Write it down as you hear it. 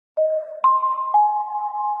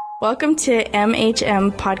Welcome to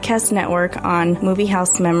MHM Podcast Network on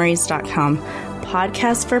MovieHouseMemories.com.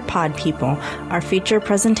 Podcast for pod people. Our feature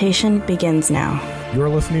presentation begins now. You're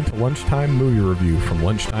listening to Lunchtime Movie Review from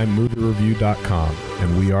LunchtimeMovieReview.com,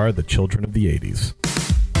 and we are the children of the 80s.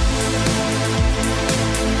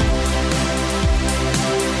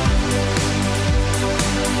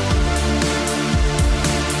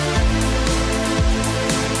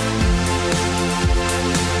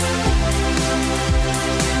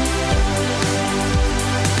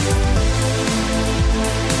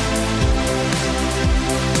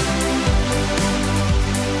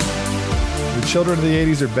 Children of the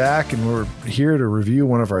 80s are back, and we're here to review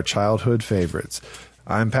one of our childhood favorites.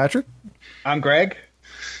 I'm Patrick. I'm Greg.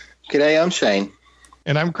 G'day, I'm Shane.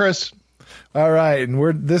 And I'm Chris. All right,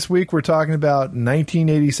 and this week we're talking about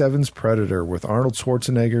 1987's Predator with Arnold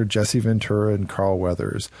Schwarzenegger, Jesse Ventura, and Carl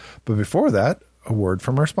Weathers. But before that, a word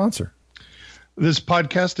from our sponsor. This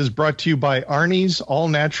podcast is brought to you by Arnie's All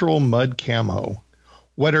Natural Mud Camo.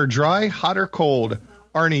 Wet or dry, hot or cold,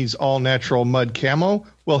 Arnie's All Natural Mud Camo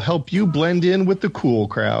will help you blend in with the cool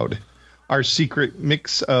crowd. Our secret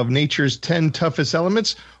mix of nature's 10 toughest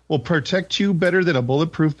elements will protect you better than a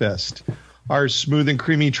bulletproof vest. Our smooth and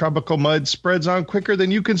creamy tropical mud spreads on quicker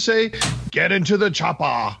than you can say, "Get into the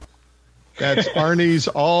chopper." That's Arnie's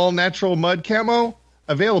All Natural Mud Camo,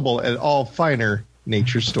 available at all finer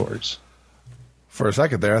nature stores. For a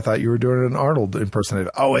second there, I thought you were doing an Arnold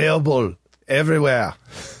impersonator. Available everywhere.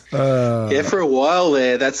 Yeah, for a while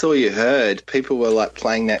there, that's all you heard. People were like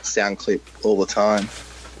playing that sound clip all the time.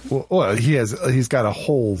 Well, he's got a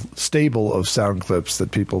whole stable of sound clips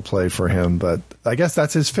that people play for him, but I guess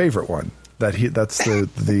that's his favorite one. That's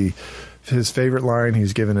his favorite line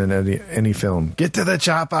he's given in any film. Get to the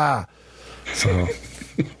chopper. So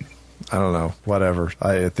I don't know, whatever.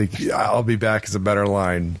 I think I'll be back is a better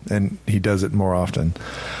line, and he does it more often.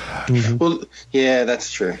 Mm-hmm. Well, yeah,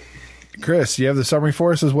 that's true. Chris, you have the summary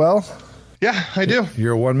for us as well? Yeah, I do.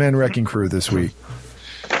 You're a one-man wrecking crew this week.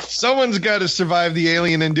 Someone's got to survive the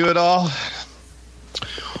alien and do it all.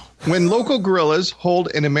 When local guerrillas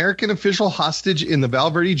hold an American official hostage in the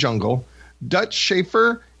Val Verde jungle, Dutch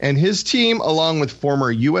Schaefer and his team, along with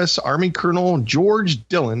former U.S. Army Colonel George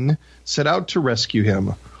Dillon, set out to rescue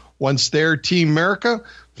him. Once there, Team America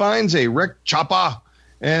finds a wrecked chopper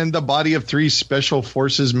and the body of 3 Special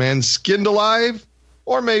Forces men skinned alive.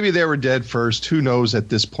 Or maybe they were dead first. Who knows at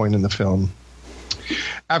this point in the film?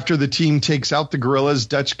 After the team takes out the guerrillas,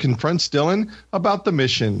 Dutch confronts Dillon about the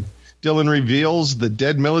mission. Dillon reveals the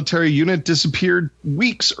dead military unit disappeared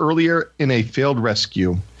weeks earlier in a failed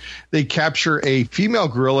rescue. They capture a female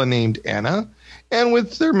guerrilla named Anna, and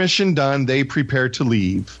with their mission done, they prepare to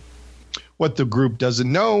leave. What the group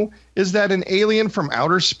doesn't know is that an alien from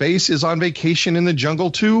outer space is on vacation in the jungle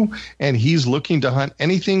too, and he's looking to hunt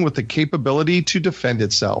anything with the capability to defend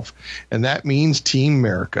itself. And that means Team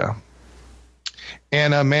America.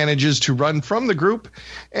 Anna manages to run from the group,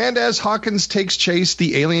 and as Hawkins takes chase,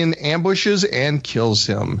 the alien ambushes and kills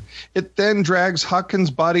him. It then drags Hawkins'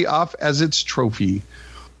 body off as its trophy.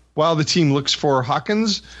 While the team looks for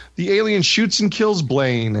Hawkins, the alien shoots and kills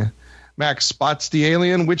Blaine. Max spots the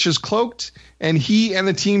alien, which is cloaked, and he and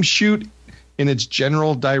the team shoot in its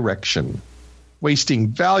general direction, wasting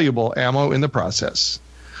valuable ammo in the process.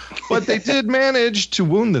 But they did manage to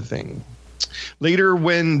wound the thing. Later,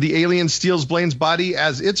 when the alien steals Blaine's body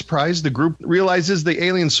as its prize, the group realizes the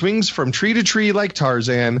alien swings from tree to tree like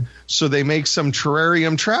Tarzan, so they make some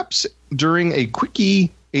terrarium traps during a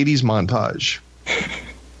quickie 80s montage.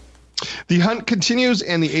 The hunt continues,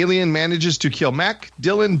 and the alien manages to kill Mac,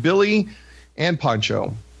 Dillon, Billy, and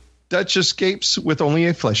Poncho. Dutch escapes with only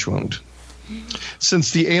a flesh wound. Since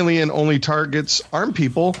the alien only targets armed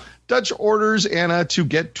people, Dutch orders Anna to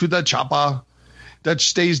get to the chopper. Dutch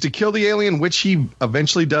stays to kill the alien, which he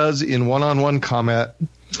eventually does in one-on-one combat.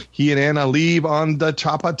 He and Anna leave on the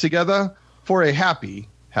chopper together for a happy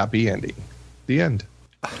ending. The end.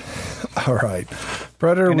 All right.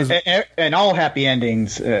 Predator was... And all happy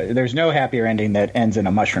endings, there's no happier ending that ends in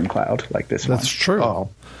a mushroom cloud like this one. That's true. Oh.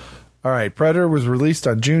 All right. Predator was released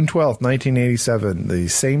on June 12th, 1987, the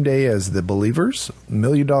same day as The Believers, $1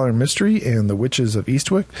 Million Mystery, and The Witches of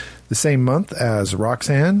Eastwick, the same month as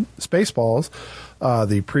Roxanne, Spaceballs,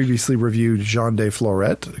 the previously reviewed Jean de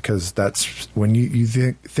Florette, because that's when you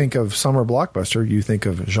think of summer blockbuster, you think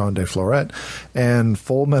of Jean de Florette, and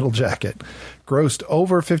Full Metal Jacket. Grossed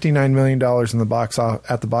over $59 million in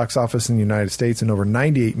at the box office in the United States and over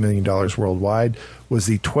 $98 million worldwide. Was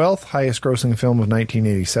the 12th highest grossing film of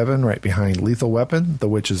 1987, right behind Lethal Weapon, The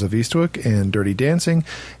Witches of Eastwick, and Dirty Dancing,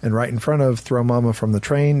 and right in front of Throw Mama from the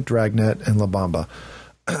Train, Dragnet, and La Bamba.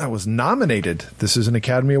 was nominated. This is an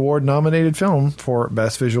Academy Award nominated film for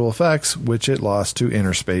Best Visual Effects, which it lost to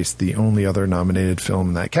Inner Space, the only other nominated film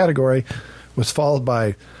in that category. Was followed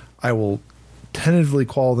by, I will tentatively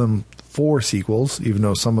call them 4 sequels, even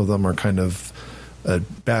though some of them are kind of a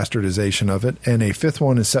bastardization of it. And a 5th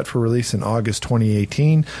one is set for release in August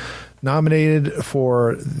 2018. Nominated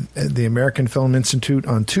for the American Film Institute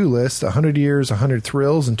on 2 lists, 100 Years, 100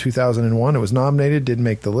 Thrills in 2001. It was nominated, didn't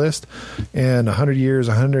make the list. And 100 Years,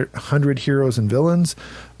 100 Heroes and Villains.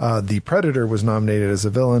 The Predator was nominated as a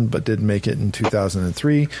villain, but didn't make it in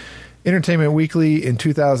 2003. Entertainment Weekly in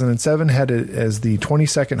 2007 had it as the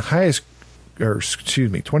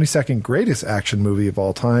 22nd greatest action movie of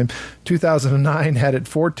all time. 2009 had it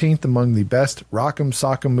 14th among the best rock'em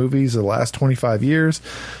sock'em movies of the last 25 years.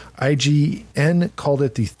 IGN called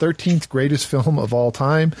it the 13th greatest film of all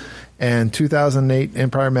time, and 2008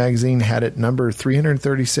 Empire Magazine had it number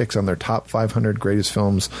 336 on their top 500 greatest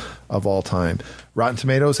films of all time. Rotten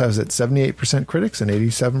Tomatoes has it 78% critics and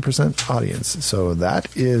 87% audience. So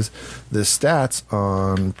that is the stats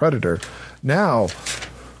on Predator. Now,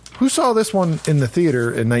 who saw this one in the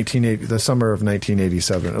theater in the summer of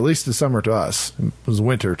 1987? At least the summer to us. It was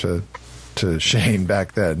winter to Shane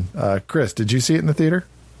back then. Chris, did you see it in the theater?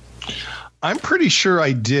 I'm pretty sure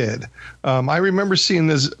I did. I remember seeing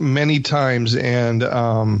this many times, and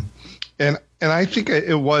I think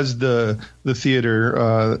it was the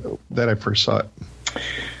theater that I first saw it.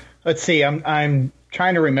 Let's see. I'm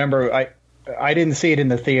trying to remember. I didn't see it in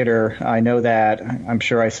the theater. I know that. I'm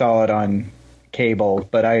sure I saw it on cable,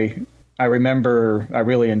 but I remember I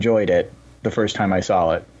really enjoyed it the first time I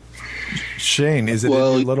saw it. Shane, is it in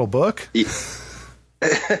your little book?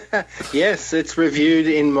 Yes, it's reviewed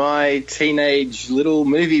in my teenage little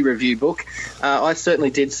movie review book. I certainly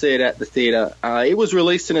did see it at the theatre. It was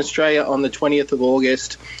released in Australia on the 20th of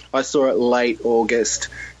August. I saw it late August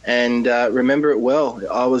and remember it well.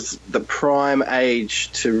 I was the prime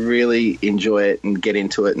age to really enjoy it and get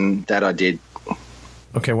into it, and that I did.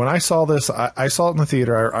 Okay, when I saw this, I saw it in the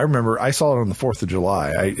theater. I remember I saw it on the 4th of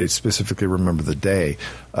July. I specifically remember the day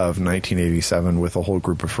of 1987 with a whole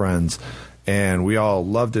group of friends, and we all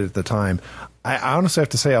loved it at the time. I honestly have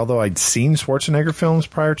to say, although I'd seen Schwarzenegger films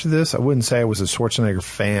prior to this, I wouldn't say I was a Schwarzenegger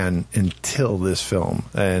fan until this film.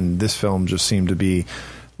 And this film just seemed to be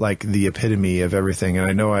like the epitome of everything. And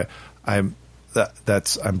I know I'm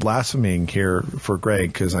blaspheming here for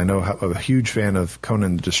Greg, because I know how a huge fan of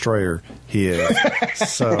Conan the Destroyer he is.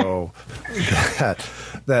 So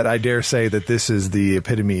that I dare say that this is the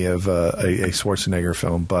epitome of a Schwarzenegger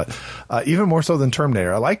film. But even more so than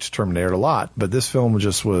Terminator. I liked Terminator a lot, but this film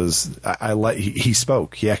just was. He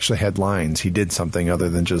spoke. He actually had lines. He did something other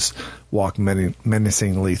than just walk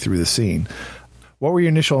menacingly through the scene. What were your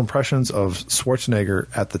initial impressions of Schwarzenegger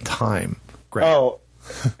at the time, Greg? Oh,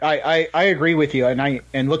 I agree with you,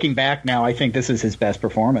 and looking back now, I think this is his best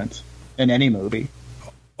performance in any movie.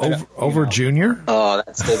 Over Junior? Oh,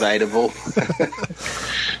 that's debatable.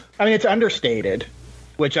 I mean, it's understated,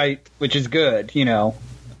 which is good. You know,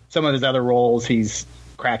 some of his other roles, he's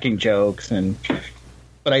cracking jokes,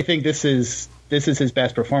 but I think this is his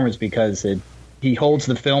best performance because he holds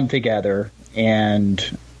the film together,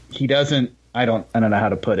 and he doesn't. I don't know how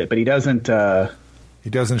to put it, but he doesn't. He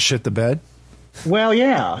doesn't shit the bed. Well,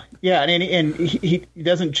 yeah, and he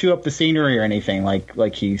doesn't chew up the scenery or anything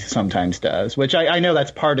like he sometimes does, which I know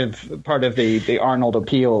that's part of the Arnold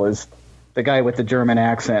appeal is the guy with the German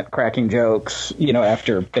accent cracking jokes, you know,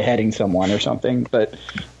 after beheading someone or something. But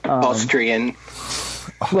Austrian.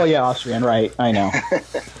 Well, yeah, Austrian, right? I know.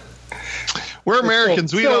 We're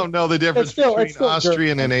Americans. We don't know the difference between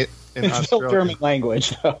Austrian and it's still German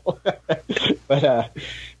language, though. But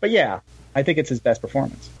yeah, I think it's his best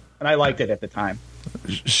performance. And I liked it at the time.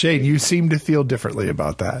 Shane, you seem to feel differently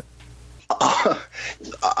about that.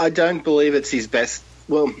 I don't believe it's his best.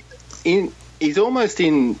 Well, he's almost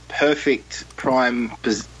in perfect prime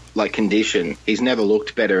condition. He's never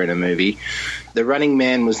looked better in a movie. The Running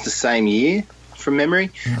Man was the same year from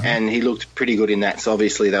memory, and he looked pretty good in that. So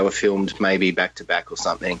obviously they were filmed maybe back to back or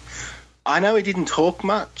something. I know he didn't talk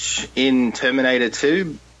much in Terminator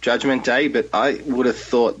 2, Judgment Day, but I would have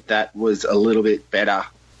thought that was a little bit better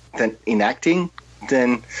than in acting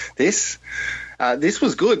than this. This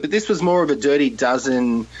was good, but this was more of a Dirty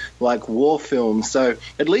Dozen war film. So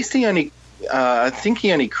at least I think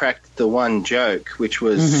he only cracked the one joke, which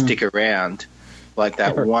was stick around,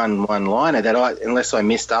 that one-liner that unless I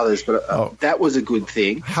missed others, but that was a good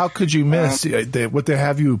thing. How could you miss? What they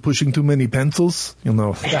have you pushing too many pencils? You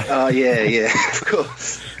know. Oh yeah, of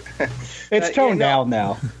course. It's toned down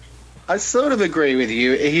now. I sort of agree with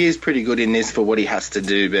you. He is pretty good in this for what he has to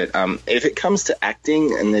do, but if it comes to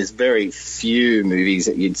acting, and there's very few movies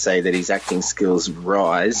that you'd say that his acting skills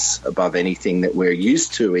rise above anything that we're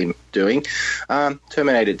used to him doing,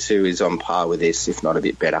 Terminator 2 is on par with this, if not a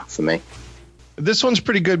bit better for me. This one's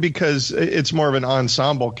pretty good because it's more of an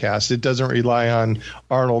ensemble cast. It doesn't rely on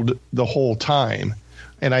Arnold the whole time.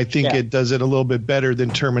 And I think it does it a little bit better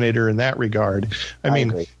than Terminator in that regard. I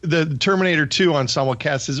mean, agree. the Terminator 2 ensemble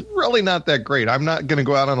cast is really not that great. I'm not going to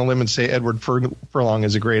go out on a limb and say Edward Furlong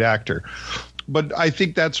is a great actor. But I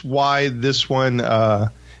think that's why this one,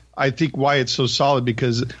 I think why it's so solid,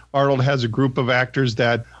 because Arnold has a group of actors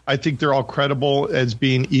that I think they're all credible as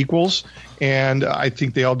being equals. And I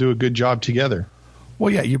think they all do a good job together.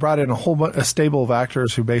 Well, yeah, you brought in a stable of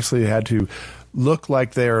actors who basically had to look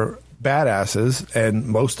like they're badasses, and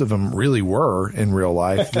most of them really were in real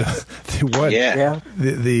life.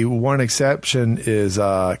 The one exception is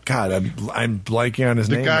I'm blanking on his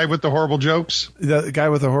name. The guy with the horrible jokes. The guy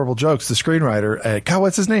with the horrible jokes, the screenwriter. God,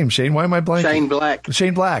 what's his name? Shane? Why am I blanking? Shane Black.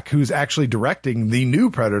 Shane Black, who's actually directing the new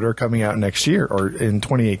Predator coming out next year or in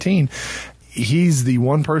 2018. He's the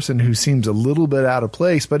one person who seems a little bit out of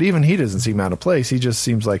place, but even he doesn't seem out of place. He just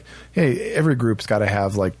seems like, hey, every group's got to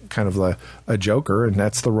have like kind of a joker, and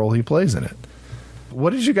that's the role he plays in it. What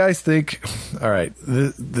did you guys think? All right,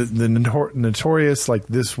 the notorious, like,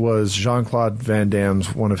 this was Jean-Claude Van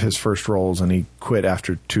Damme's one of his first roles, and he quit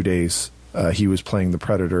after 2 days. He was playing the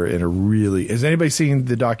Predator in a really. Has anybody seen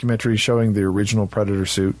the documentary showing the original Predator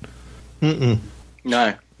suit? No.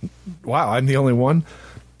 Wow, I'm the only one.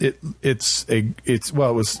 It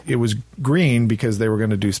was green because they were going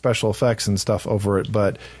to do special effects and stuff over it,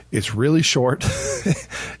 but it's really short.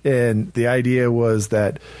 And the idea was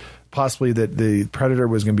that possibly that the Predator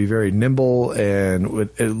was going to be very nimble and a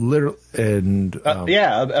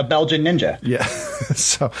Belgian ninja. Yeah.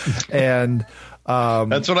 So, and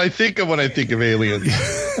that's what I think of when I think of Aliens.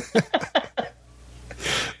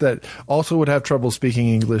 That also would have trouble speaking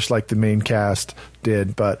English like the main cast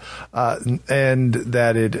did, but and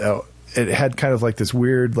that it had kind of like this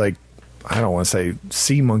weird, like, I don't want to say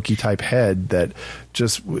sea monkey type head that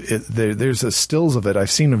just there's a stills of it. I've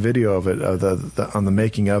seen a video of it on the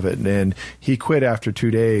making of it, and he quit after 2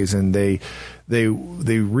 days, and they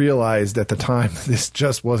realized at the time this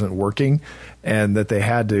just wasn't working, and that they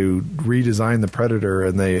had to redesign the Predator,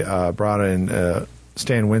 and they brought in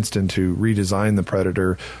Stan Winston to redesign the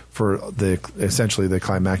Predator for essentially the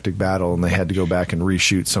climactic battle, and they had to go back and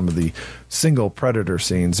reshoot some of the single Predator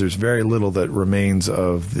scenes. There's very little that remains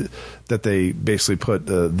of that they basically put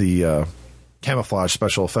the camouflage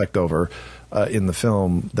special effect over in the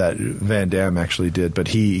film that Van Damme actually did, but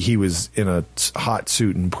he was in a hot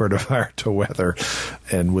suit in Puerto Vallarta weather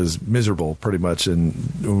and was miserable pretty much, and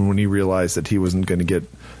when he realized that he wasn't going to get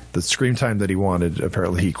the screen time that he wanted,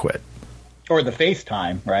 apparently he quit. Or the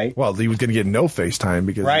FaceTime, right? Well, he was going to get no FaceTime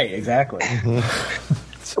because... Right, exactly.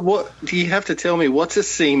 So what do you have to tell me? What's a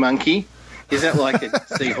sea monkey? Is that like a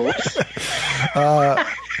seahorse? I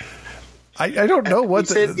don't know what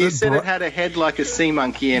you said it had a head like a sea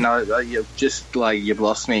monkey, and you've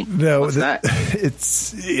lost me. No, what's that?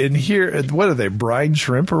 It's in here. What are they? Brine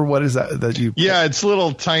shrimp, or what is that you? Yeah, it's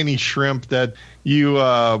little tiny shrimp that you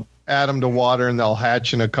add them to water and they'll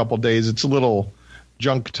hatch in a couple days. It's a little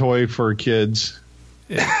junk toy for kids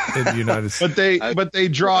in the United States. But they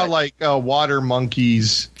draw like water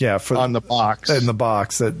monkeys on the box. In the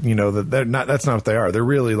box that that they're not. That's not what they are. They're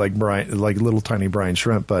really like little tiny brine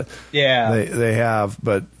shrimp. But they have.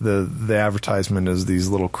 But the advertisement is these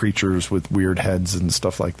little creatures with weird heads and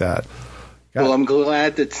stuff like that. Well, I'm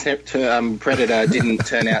glad that Predator didn't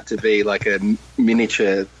turn out to be like a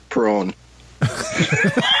miniature prawn.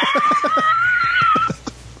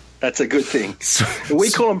 That's a good thing.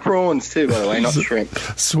 We call them prawns too, by the way, not shrimp.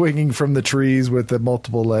 Swinging from the trees with the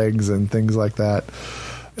multiple legs and things like that.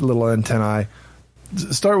 Little antennae.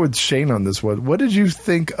 Start with Shane on this one. What did you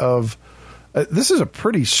think of... this is a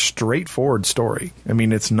pretty straightforward story. I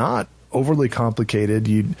mean, it's not overly complicated.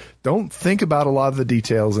 You don't think about a lot of the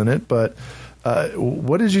details in it, but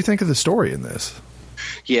what did you think of the story in this?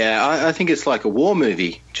 Yeah, I think it's like a war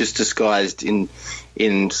movie, just disguised in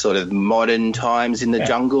sort of modern times in the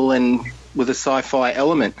jungle and with a sci-fi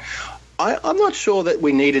element. I'm not sure that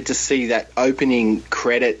we needed to see that opening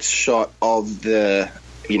credits shot of the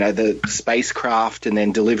spacecraft and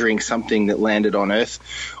then delivering something that landed on Earth.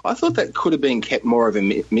 I thought that could have been kept more of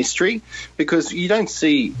a mystery, because you don't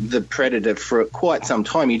see the Predator for quite some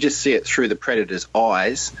time. You just see it through the Predator's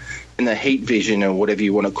eyes and the heat vision or whatever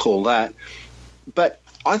you want to call that. But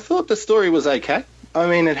I thought the story was okay. I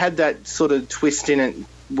mean, it had that sort of twist in it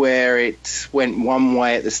where it went one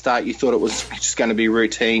way at the start. You thought it was just going to be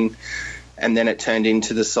routine, and then it turned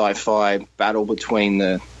into the sci-fi battle between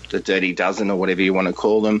the Dirty Dozen or whatever you want to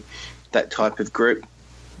call them, that type of group.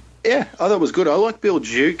 Yeah, I thought it was good. I like Bill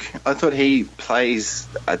Duke. I thought he plays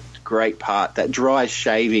a great part. That dry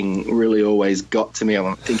shaving really always got to me.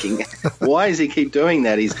 I'm thinking, why does he keep doing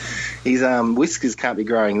that? His whiskers can't be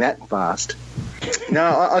growing that fast. No,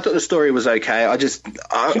 I thought the story was okay.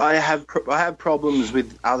 I have problems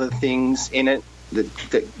with other things in it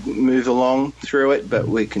that move along through it, but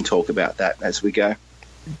we can talk about that as we go.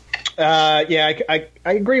 I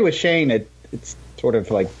agree with Shane. It's sort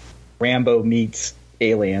of like Rambo meets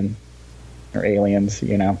Alien or Aliens,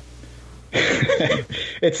 you know.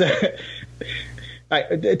 It's to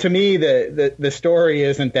me the story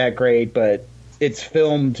isn't that great, but it's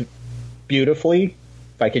filmed beautifully,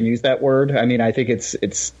 if I can use that word. I mean, I think it's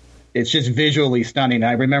just visually stunning.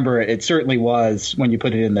 I remember it certainly was when you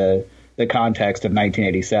put it in the context of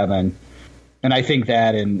 1987, and I think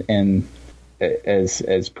that and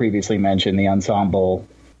as previously mentioned, the ensemble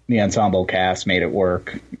cast made it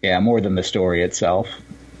work. Yeah, more than the story itself.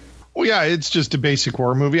 Well, yeah, it's just a basic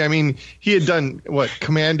horror movie. I mean, he had done,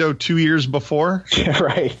 Commando 2 years before?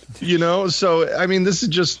 Right. You know, so, I mean, this is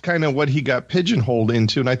just kind of what he got pigeonholed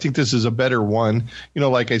into, and I think this is a better one, you know,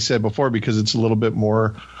 like I said before, because it's a little bit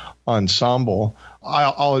more ensemble.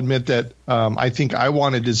 I'll admit that I think I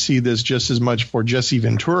wanted to see this just as much for Jesse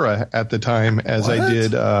Ventura at the time as I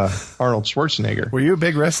did Arnold Schwarzenegger. Were you a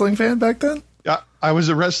big wrestling fan back then? I was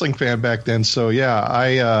a wrestling fan back then, so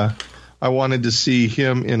yeah, I wanted to see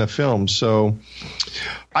him in a film. So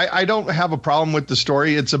I don't have a problem with the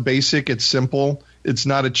story. It's it's simple. It's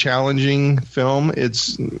not a challenging film.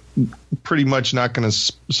 It's pretty much not going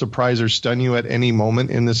to surprise or stun you at any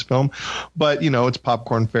moment in this film. But, you know, it's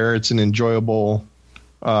popcorn fare. It's an enjoyable,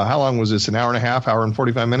 how long was this? An hour and a half, hour and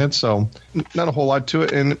 45 minutes. So not a whole lot to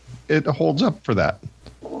it. And it holds up for that.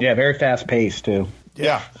 Yeah, very fast paced too.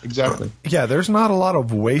 Yeah, exactly. Yeah, there's not a lot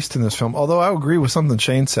of waste in this film, although I agree with something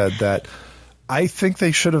Shane said, that I think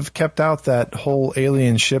they should have kept out that whole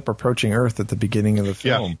alien ship approaching Earth at the beginning of the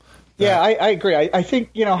film. Yeah, I agree. I think,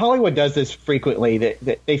 you know, Hollywood does this frequently.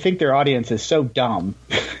 That they think their audience is so dumb,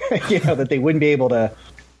 you know, that they wouldn't be able to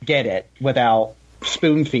get it without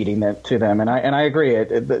spoon feeding it to them. And I agree.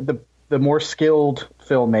 The more skilled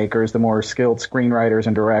filmmakers, the more skilled screenwriters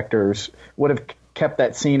and directors would have kept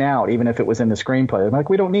that scene out, even if it was in the screenplay. I'm like,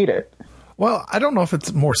 we don't need it. Well, I don't know if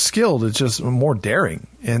it's more skilled. It's just more daring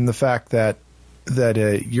in the fact that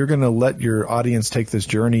you're going to let your audience take this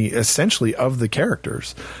journey essentially of the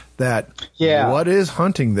characters. That what is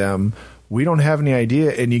hunting them, we don't have any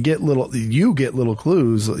idea, and you get little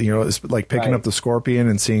clues. You know, it's like picking up the scorpion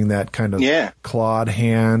and seeing that kind of clawed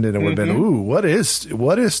hand, and it would have been, ooh, what is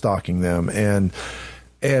stalking them? And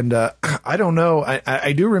I don't know.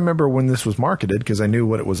 I do remember when this was marketed, because I knew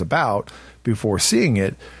what it was about before seeing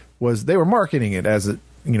it. Was they were marketing it as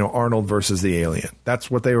Arnold versus the alien.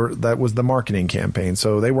 That was the marketing campaign.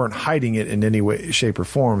 So they weren't hiding it in any way, shape, or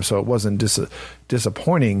form. So it wasn't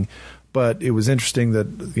disappointing. But it was interesting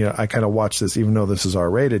that I kind of watched this, even though this is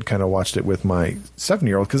R-rated. Kind of watched it with my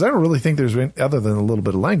 7-year-old, because I don't really think there's, other than a little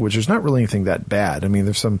bit of language, there's not really anything that bad. I mean,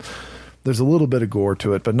 there's a little bit of gore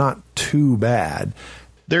to it, but not too bad.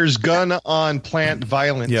 There's gun on plant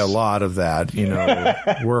violence. Yeah, a lot of that.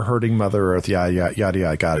 We're hurting Mother Earth. Yada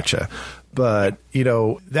yada. Gotcha. But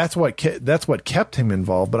that's what kept him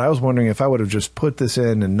involved. But I was wondering if I would have just put this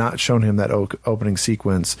in and not shown him that opening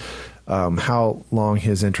sequence, how long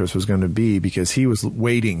his interest was going to be, because he was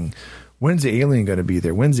waiting. When's the alien going to be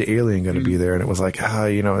there? When's the alien going to be there? And it was like,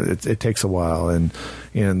 it takes a while. And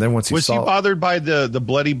then once was he bothered by the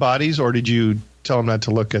bloody bodies, or did you tell him not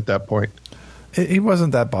to look at that point? He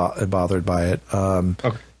wasn't that bothered by it.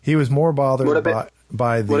 Okay. He was more bothered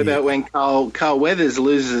by the. What about when Carl Weathers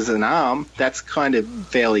loses an arm? That's kind of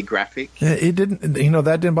fairly graphic. It didn't.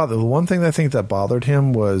 That didn't bother. The one thing I think that bothered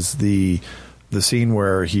him was the scene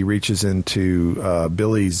where he reaches into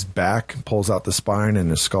Billy's back, pulls out the spine and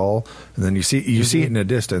his skull, and then you see it in the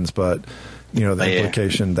distance, but the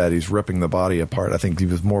implication that he's ripping the body apart. I think he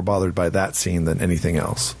was more bothered by that scene than anything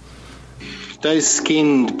else. Those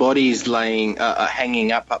skinned bodies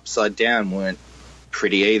hanging up upside down weren't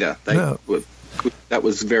pretty either. That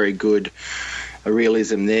was very good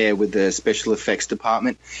realism there with the special effects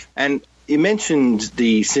department. And you mentioned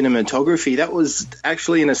the cinematography. That was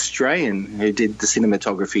actually an Australian who did the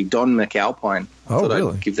cinematography, Don McAlpine. Oh,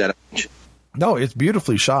 really? I'd give that a mention. No, it's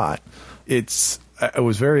beautifully shot. It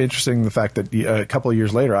was very interesting, the fact that a couple of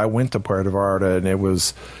years later I went to Puerto Vallarta, and it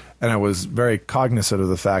was And I was very cognizant of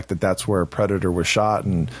the fact that that's where Predator was shot.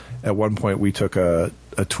 And at one point we took a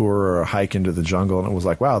tour or a hike into the jungle, and it was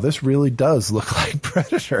like, wow, this really does look like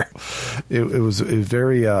Predator. It was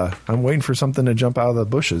very, I'm waiting for something to jump out of the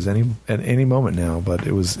bushes at any moment now, but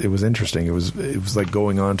it was interesting. It was like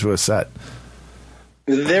going on to a set.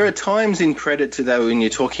 There are times in Predator, though, when you're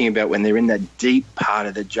talking about when they're in that deep part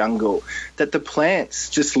of the jungle, that the plants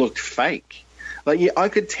just looked fake. Like, yeah, I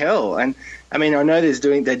could tell. And I mean, I know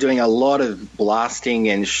they're doing a lot of blasting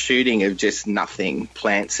and shooting of just nothing,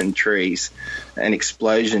 plants and trees and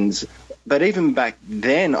explosions. But even back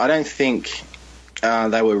then, I don't think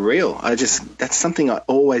they were real. That's something I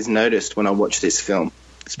always noticed when I watched this film,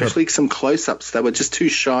 especially some close-ups. They were just too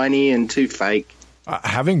shiny and too fake.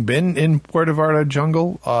 Having been in Puerto Vallarta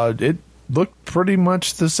jungle, it looked pretty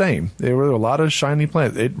much the same. There were a lot of shiny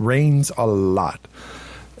plants. It rains a lot.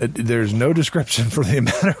 There's no description for the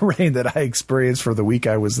amount of rain that I experienced for the week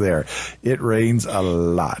I was there. It rains a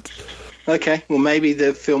lot. Okay, well, maybe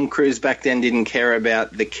the film crews back then didn't care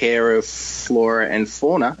about the care of flora and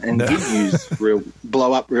fauna and did use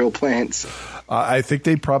blow up real plants. I think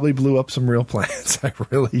they probably blew up some real plants. I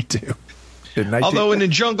really do. Although in the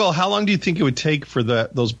jungle, how long do you think it would take for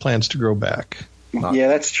those plants to grow back? Yeah,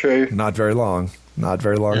 that's true. Not very long. Not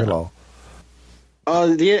very long at all.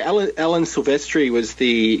 Alan Silvestri was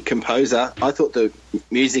the composer. I thought the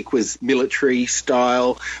music was military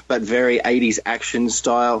style, but very 80s action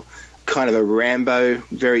style, kind of a Rambo,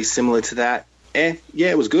 very similar to that.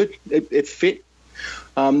 Yeah, it was good. It fit.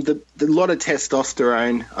 The lot of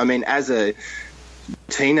testosterone. I mean, as a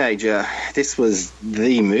teenager, this was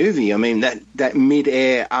the movie. I mean, that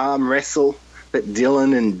mid-air arm wrestle that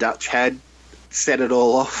Dylan and Dutch had set it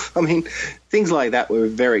all off. I mean, things like that were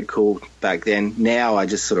very cool back then. Now I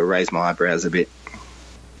just sort of raise my eyebrows a bit.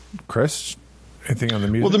 Chris, anything on the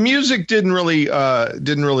music? Well, the music didn't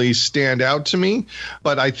really stand out to me,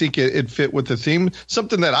 but I think it fit with the theme.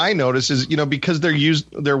 Something that I noticed is, because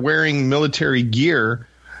they're wearing military gear,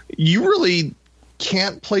 you really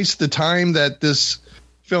can't place the time that this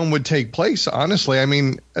film would take place, honestly. I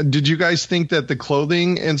mean, did you guys think that the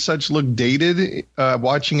clothing and such looked dated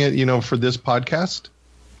watching it, for this podcast?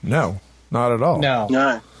 No, not at all.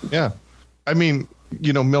 No. Yeah. I mean,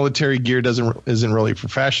 military gear isn't really for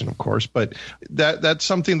fashion, of course, but that's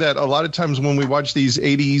something that a lot of times when we watch these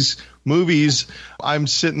 80s movies, I'm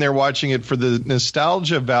sitting there watching it for the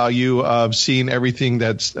nostalgia value of seeing everything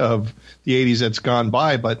that's of the 80s that's gone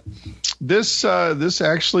by. But this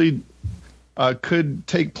actually could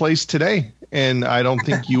take place today, and I don't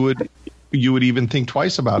think you would even think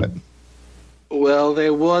twice about it. Well,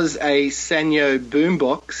 there was a Sanyo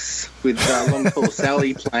boombox with Long Tall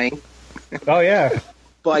Sally playing. Oh yeah,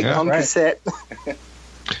 on cassette.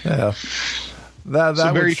 Yeah, that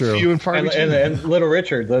so very was true. few and far between. And Little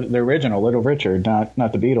Richard, the original Little Richard, not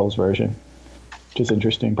the Beatles version. Which is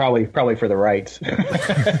interesting. Probably for the rights.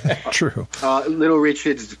 True. Little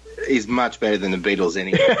Richard is much better than the Beatles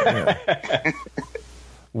anyway. Yeah.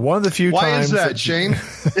 One of the few Why times. Is that, Shane?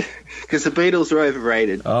 Because the Beatles are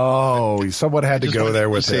overrated. Oh, someone had to go there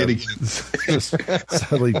with him.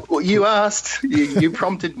 Sadly. Well, you asked. You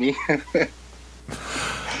prompted me.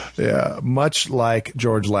 Yeah, much like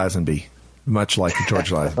George Lazenby.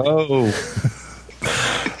 Oh.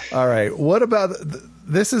 All right. What about...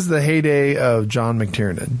 This is the heyday of John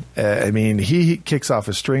McTiernan. I mean, he kicks off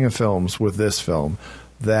a string of films with this film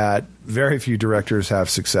that very few directors have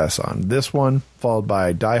success on. This one, followed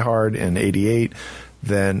by Die Hard in 88,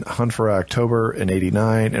 then Hunt for October in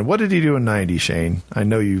 89. And what did he do in 90, Shane? I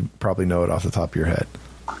know you probably know it off the top of your head.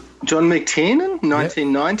 John McTiernan,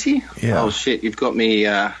 1990? Yeah. Oh, shit, you've got me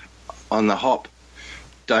on the hop.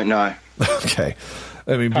 Don't know. Okay.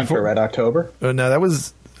 I mean, Hunt for Red October? No, that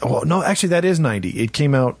was... Well, no, actually, that is 90. It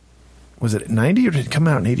came out... Was it 90 or did it come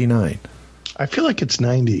out in 89? I feel like it's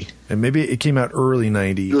 90. And maybe it came out early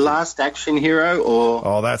 90. Last Action Hero or...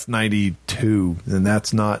 Oh, that's 92. And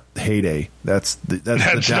that's not heyday. That's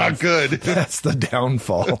not good. That's the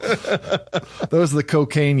downfall. Those are the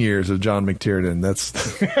cocaine years of John McTiernan.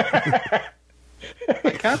 That's...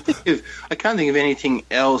 I can't think of anything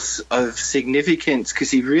else of significance because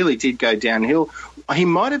he really did go downhill. He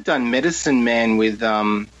might have done Medicine Man with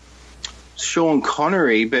Sean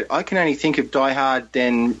Connery, but I can only think of Die Hard,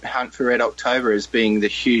 then Hunt for Red October as being the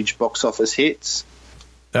huge box office hits.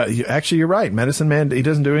 Actually, you're right. Medicine Man, he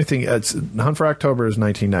doesn't do anything. Hunt for October is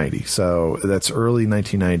 1990, so that's early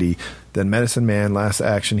 1990. Then Medicine Man, Last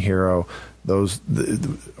Action Hero,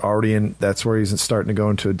 already in. That's where he's starting to go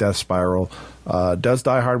into a death spiral. Does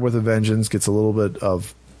Die Hard with a Vengeance, gets a little bit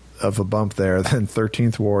of a bump there. Then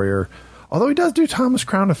 13th Warrior. Although he does do Thomas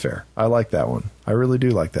Crown Affair. I like that one. I really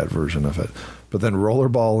do like that version of it. But then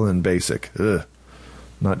Rollerball and Basic,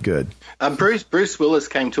 not good. Bruce Willis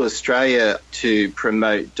came to Australia to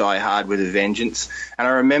promote Die Hard with a Vengeance, and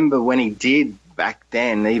I remember when he did back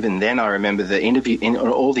then. Even then, I remember the interview in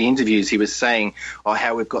all the interviews. He was saying, "Oh,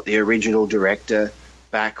 how we've got the original director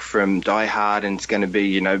back from Die Hard, and it's going to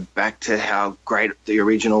be, back to how great the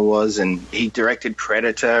original was." And he directed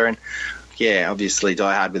Predator, and yeah, obviously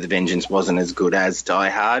Die Hard with a Vengeance wasn't as good as Die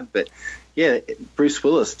Hard, but yeah, Bruce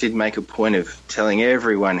Willis did make a point of telling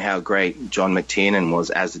everyone how great John McTiernan was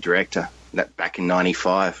as a director back in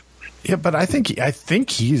 '95. Yeah, but I think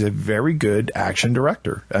he's a very good action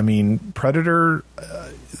director. I mean, Predator,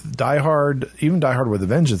 Die Hard, even Die Hard with a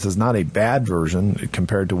Vengeance is not a bad version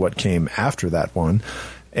compared to what came after that one.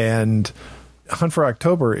 And Hunt for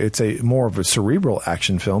October, it's more of a cerebral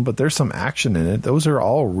action film, but there's some action in it. Those are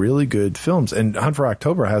all really good films. And Hunt for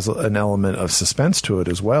October has an element of suspense to it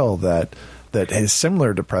as well that is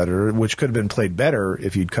similar to Predator, which could have been played better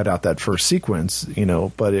if you'd cut out that first sequence,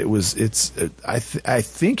 but I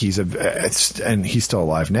think and he's still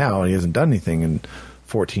alive now and he hasn't done anything in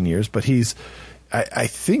 14 years, but I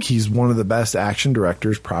think he's one of the best action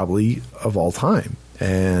directors probably of all time.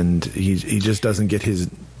 And he just doesn't get his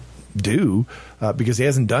due because he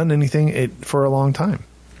hasn't done anything for a long time.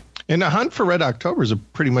 And A Hunt for Red October is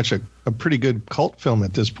pretty much a pretty good cult film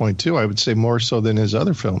at this point too. I would say more so than his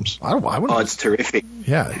other films. It's terrific.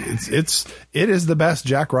 Yeah, it is the best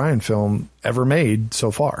Jack Ryan film ever made so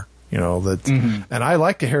far. And I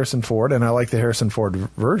like the Harrison Ford and I like the Harrison Ford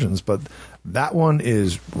versions, but that one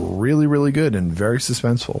is really, really good and very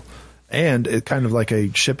suspenseful. And it kind of like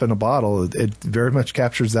a ship in a bottle. It very much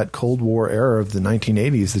captures that Cold War era of the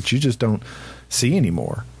 1980s that you just don't see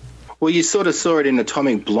anymore. Well, you sort of saw it in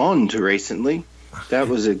Atomic Blonde recently. That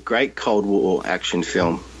was a great Cold War action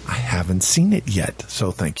film. I haven't seen it yet,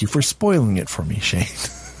 so thank you for spoiling it for me, Shane.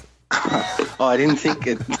 I didn't think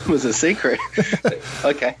it was a secret.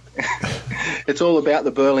 Okay. It's all about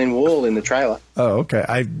the Berlin Wall in the trailer. Oh, okay.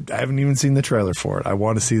 I haven't even seen the trailer for it. I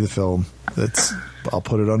want to see the film. I'll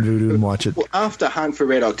put it on Vudu and watch it. Well, after Hunt for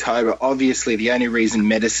Red October, obviously the only reason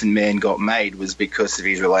Medicine Man got made was because of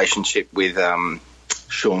his relationship with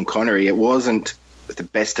Sean Connery. It wasn't the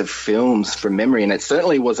best of films from memory, and it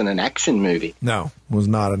certainly wasn't an action movie. No, it was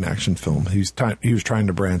not an action film. He was trying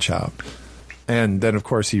to branch out. And then, of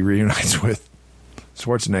course, he reunites with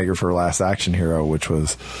Schwarzenegger for Last Action Hero, which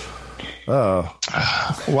was...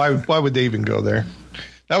 Why would they even go there?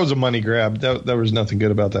 That was a money grab. There was nothing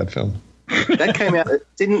good about that film. That came out...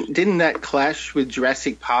 Didn't that clash with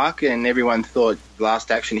Jurassic Park, and everyone thought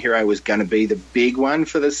Last Action Hero was going to be the big one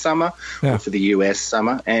for the summer, or for the US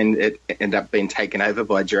summer, and it ended up being taken over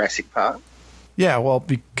by Jurassic Park? Yeah, well,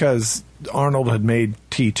 because Arnold had made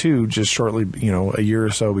T2 just shortly, a year or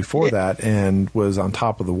so before that, and was on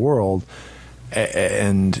top of the world.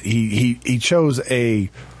 And he chose a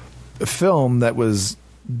film that was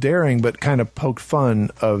daring, but kind of poked fun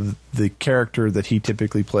of the character that he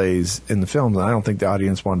typically plays in the films. And I don't think the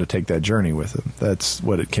audience wanted to take that journey with him. That's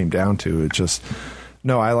what it came down to. It just,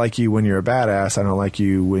 no, I like you when you're a badass. I don't like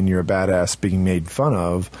you when you're a badass being made fun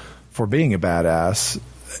of for being a badass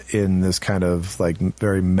in this kind of like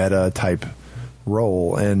very meta type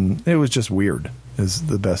role. And it was just weird is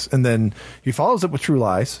the best. And then he follows it with True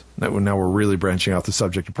Lies. Now we're really branching out the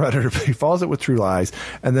subject of Predator, but he follows it with True Lies.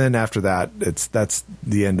 And then after that, that's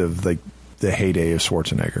the end of like the heyday of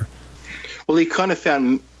Schwarzenegger. Well, he kind of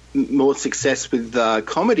found more success with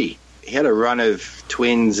comedy. He had a run of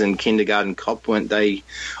Twins and Kindergarten Cop, weren't they?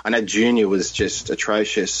 I know Junior was just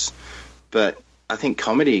atrocious, but I think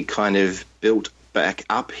comedy kind of built back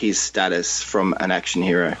up his status from an action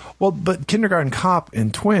hero. Well, but Kindergarten Cop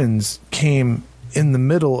and Twins came in the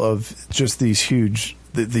middle of just these huge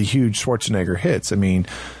Schwarzenegger hits. I mean,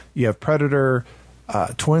 you have Predator.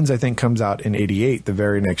 Twins, I think, comes out in 88, the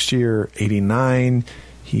very next year. 89,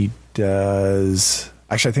 he does...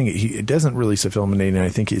 Actually, I think it doesn't release a film in 89. I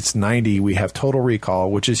think it's 90. We have Total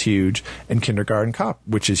Recall, which is huge, and Kindergarten Cop,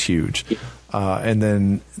 which is huge.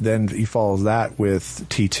 And then he follows that with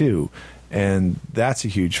T2. And that's a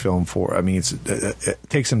huge film it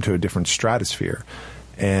takes him to a different stratosphere.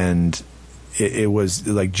 And it was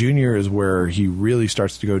like Junior is where he really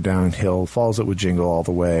starts to go downhill, follows it with Jingle All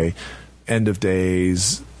the Way, End of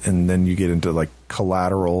Days, and then you get into like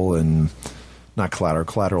Collateral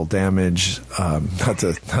Damage, not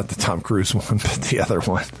the Tom Cruise one, but the other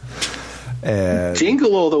one. And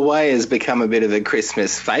Jingle All the Way has become a bit of a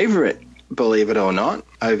Christmas favorite, believe it or not,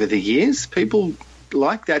 over the years. People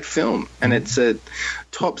like that film, and it's a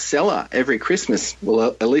top seller every Christmas.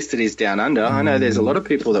 Well, at least it is down under. I know there's a lot of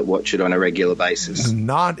people that watch it on a regular basis.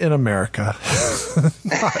 Not in America.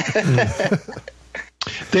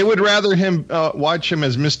 They would rather him watch him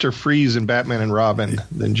as Mr. Freeze in Batman and Robin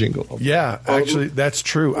than Jingle All the Way. Yeah, actually, that's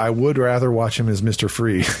true. I would rather watch him as Mr.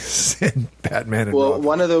 Freeze in Batman and Robin.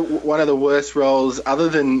 One of the worst roles, other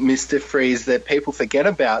than Mr. Freeze, that people forget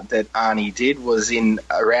about that Arnie did was in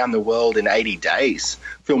Around the World in 80 Days,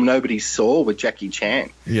 film nobody saw with Jackie Chan.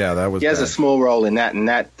 Yeah, that was. He has bad. a small role in that, and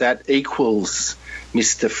that equals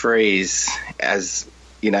Mr. Freeze as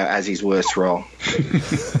his worst role.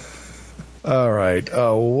 All right.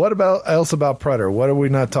 What else about Predator? What are we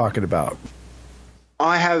not talking about?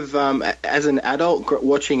 I have, as an adult,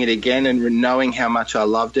 watching it again and knowing how much I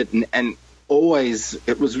loved it, and always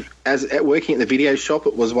it was working at the video shop.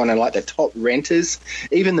 It was one of like the top renters.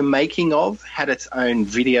 Even the making of had its own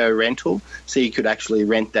video rental, so you could actually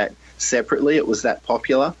rent that separately. It was that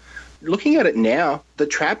popular. Looking at it now, the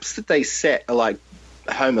traps that they set are like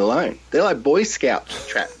Home Alone. They're like Boy Scout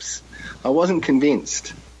traps. I wasn't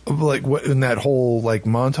convinced. Like what in that whole like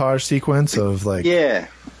montage sequence of like yeah,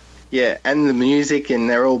 and the music, and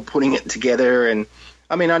they're all putting it together. And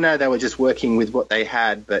I mean, I know they were just working with what they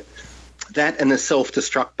had, but that and the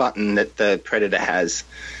self-destruct button that the Predator has,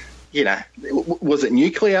 was it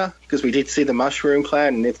nuclear? Because we did see the mushroom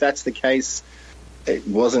cloud, and if that's the case, it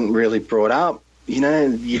wasn't really brought up.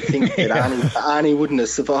 You'd think that Arnie wouldn't have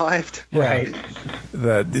survived. Right.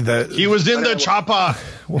 He was in the chopper.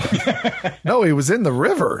 No, he was in the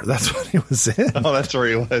river. That's what he was in. Oh, that's where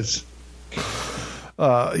he was.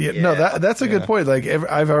 No, that's a good point. Like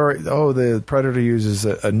the Predator uses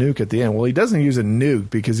a nuke at the end. Well, he doesn't use a nuke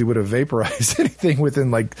because he would have vaporized anything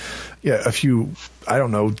within a few,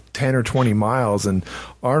 10 or 20 miles. And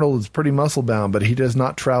Arnold is pretty muscle bound, but he does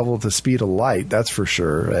not travel at the speed of light. That's for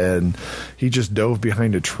sure. And he just dove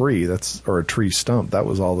behind a tree. Or a tree stump. That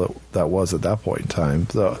was all that was at that point in time.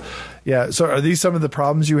 So, yeah. So, are these some of the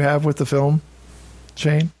problems you have with the film,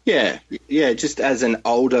 Shane? Yeah. Just as an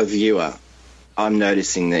older viewer, I'm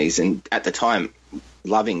noticing these, and at the time,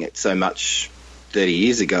 loving it so much 30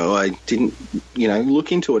 years ago, I didn't,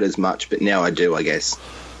 look into it as much, but now I do, I guess.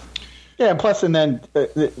 Yeah, plus, and then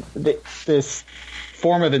this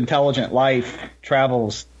form of intelligent life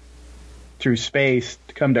travels through space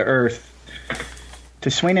to come to Earth to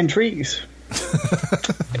swing in trees.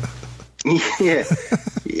 Yeah.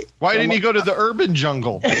 Why didn't you go to the urban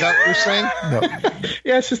jungle? Is that what you're saying? No.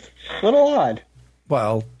 Yeah, it's just a little odd.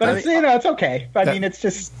 Well, but it's okay. I mean, it's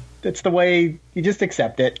the way you just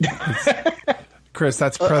accept it. Chris,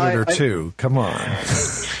 that's Predator 2. Come on.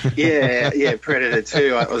 Yeah, Predator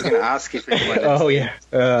 2. I was going to ask if anyone had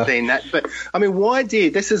seen that. But, I mean, why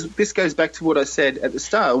did... This goes back to what I said at the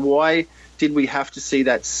start. Why did we have to see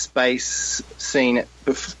that space scene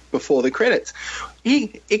before the credits?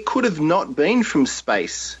 It could have not been from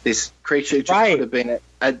space. This creature just could have been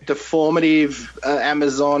a deformative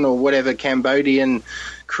Amazon or whatever Cambodian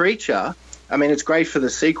creature. I mean, it's great for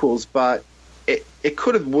the sequels, but it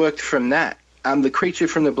could have worked from that. The creature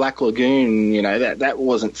from the Black Lagoon, that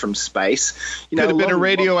wasn't from space. Could have been a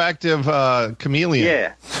radioactive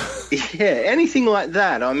chameleon. Yeah, anything like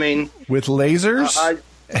that. I mean, with lasers.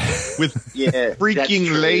 With freaking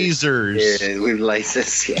lasers. Yeah, with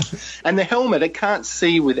lasers, yeah. And the helmet, it can't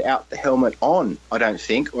see without the helmet on, I don't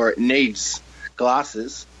think, or it needs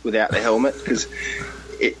glasses without the helmet because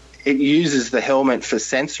it uses the helmet for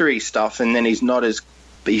sensory stuff, and then he can't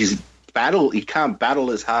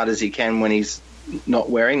battle as hard as he can when he's not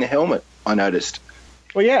wearing the helmet, I noticed.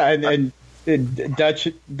 Well, yeah, and Dutch,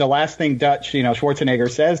 the last thing Dutch, Schwarzenegger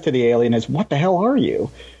says to the alien is, "What the hell are you?"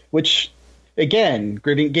 Which, again,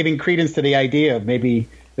 giving credence to the idea of maybe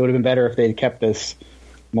it would have been better if they'd kept this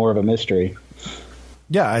more of a mystery.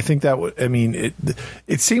 Yeah, I think that would. I mean,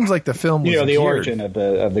 it seems like the film was the origin of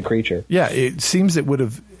the creature. Yeah, it seems it would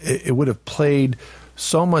have played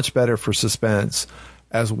so much better for suspense,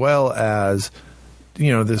 as well as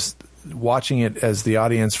this watching it as the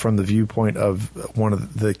audience from the viewpoint of one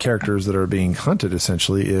of the characters that are being hunted.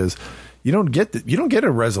 Essentially, is you don't get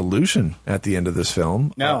a resolution at the end of this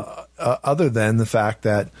film. No, other than the fact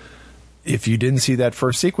that if you didn't see that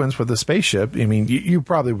first sequence with the spaceship, I mean, you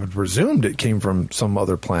probably would have presumed it came from some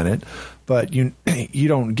other planet, but you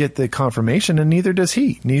don't get the confirmation, and neither does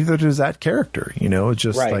he. Neither does that character. It's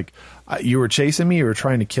just like you were chasing me, you were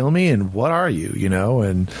trying to kill me, and what are you?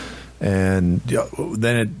 And then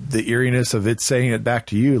the eeriness of it saying it back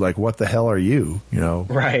to you, like, what the hell are you?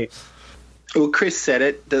 Right. Well, Chris said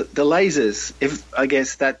it. The lasers. I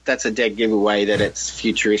guess that's a dead giveaway that it's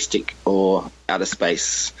futuristic or outer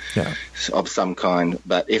space of some kind.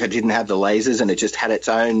 But if it didn't have the lasers and it just had its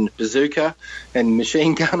own bazooka and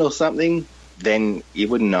machine gun or something, then you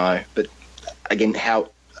wouldn't know. But again,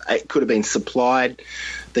 how it could have been supplied,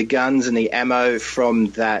 the guns and the ammo from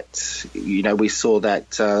that. We saw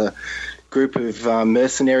that group of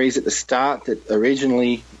mercenaries at the start that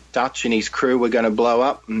originally Dutch and his crew were going to blow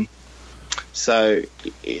up. And so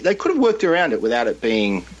they could have worked around it without it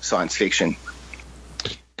being science fiction.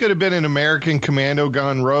 Could have been an American commando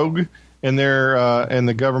gone rogue, and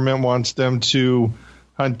the government wants them to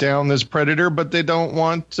hunt down this predator, but they don't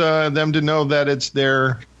want them to know that it's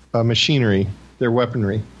their machinery, their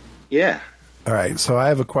weaponry. Yeah. All right, so I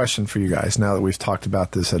have a question for you guys now that we've talked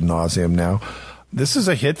about this ad nauseum now. This is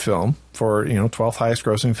a hit film for, 12th highest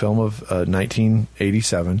grossing film of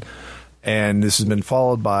 1987. And this has been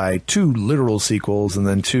followed by 2 literal sequels and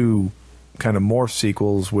then 2 kind of morph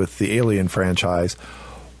sequels with the Alien franchise.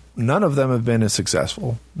 None of them have been as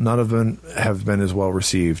successful. None of them have been as well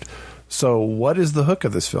received. So what is the hook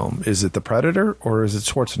of this film? Is it the Predator or is it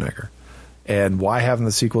Schwarzenegger? And why haven't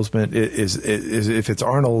the sequels been... Is if it's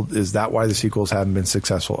Arnold, is that why the sequels haven't been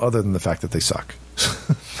successful, other than the fact that they suck?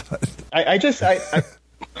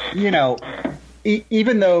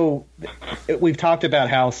 Even though we've talked about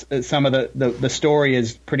how some of the story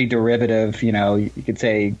is pretty derivative, you could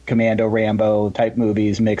say Commando, Rambo type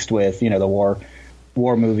movies mixed with, the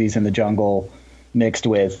war movies in the jungle mixed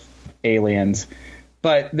with aliens.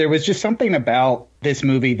 But there was just something about this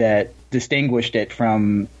movie that distinguished it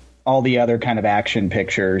from all the other kind of action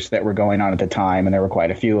pictures that were going on at the time, and there were quite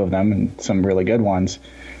a few of them and some really good ones.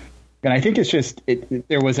 And I think it's just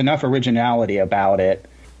there was enough originality about it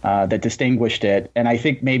that distinguished it, and I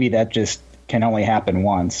think maybe that just can only happen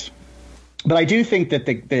once. But I do think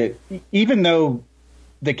that even though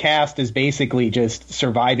the cast is basically just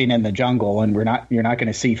surviving in the jungle, and you're not going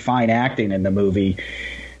to see fine acting in the movie,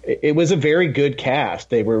 it was a very good cast.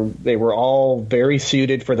 They were all very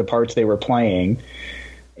suited for the parts they were playing,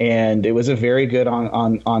 and it was a very good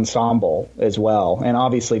ensemble as well, and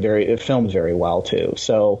obviously it filmed very well too.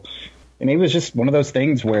 So. And it was just one of those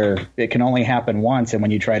things where it can only happen once, and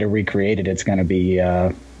when you try to recreate it, it's going to be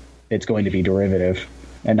derivative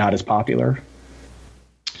and not as popular.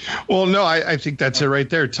 Well, no, I think that's it right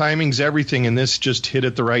there. Timing's everything, and this just hit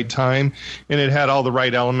at the right time, and it had all the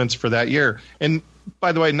right elements for that year. And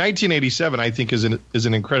by the way, 1987, I think, is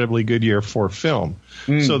an incredibly good year for film.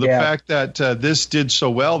 So the fact that this did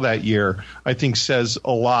so well that year, I think, says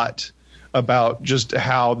a lot about just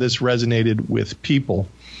how this resonated with people.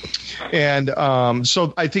 And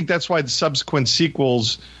so I think that's why the subsequent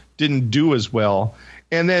sequels didn't do as well.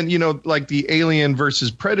 And then, like the Alien versus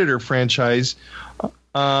Predator franchise,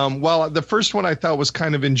 while the first one I thought was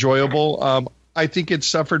kind of enjoyable, I think it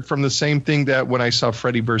suffered from the same thing that when I saw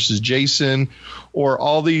Freddy versus Jason, or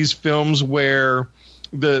all these films where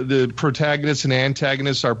the protagonists and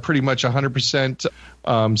antagonists are pretty much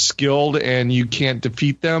 100% skilled and you can't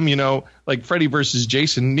defeat them. Like Freddy versus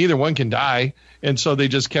Jason, neither one can die. And so they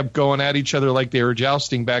just kept going at each other like they were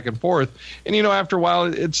jousting back and forth. And, after a while,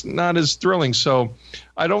 it's not as thrilling. So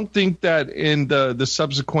I don't think that in the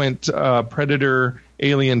subsequent Predator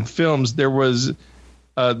Alien films, there was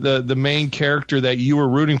the main character that you were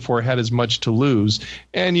rooting for had as much to lose.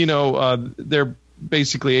 And, they're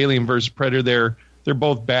basically Alien versus Predator. They're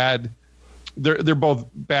both bad. They're both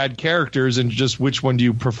bad characters, and just which one do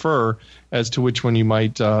you prefer as to which one you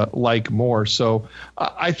might like more. So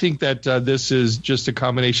I think that this is just a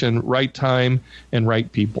combination, right time and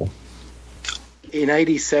right people. In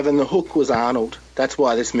 87, the hook was Arnold. That's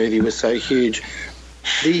why this movie was so huge.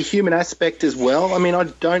 The human aspect as well. I mean, I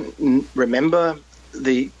don't remember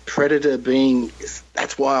the Predator being...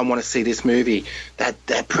 That's why I want to see this movie.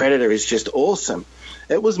 That Predator is just awesome.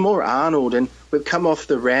 It was more Arnold, and we've come off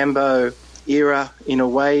the Rambo era in a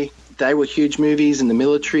way. They were huge movies in the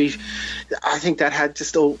military. I think that had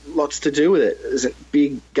just lots to do with it. It was a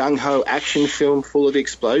big gung-ho action film full of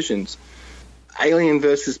explosions. Alien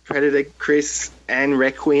versus Predator, Chris, and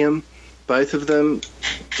Requiem, both of them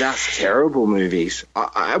just terrible movies.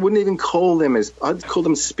 I wouldn't even call them I'd call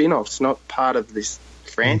them spin-offs, not part of this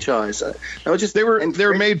franchise. They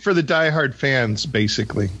were made for the diehard fans,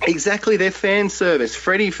 basically. Exactly, they're fan service.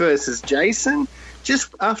 Freddy versus Jason,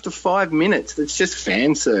 just after 5 minutes, it's just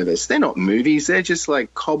fan service. They're not movies. They're just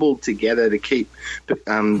like cobbled together to keep the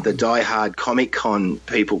diehard Comic Con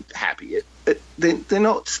people happy. They're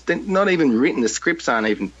not even written. The scripts aren't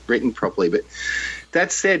even written properly. But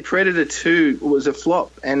that said, Predator 2 was a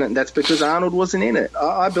flop, and that's because Arnold wasn't in it.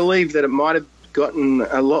 I believe that it might have have gotten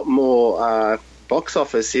a lot more box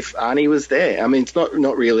office if Arnie was there. I mean, it's not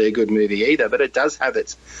really a good movie either, but it does have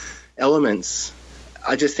its elements.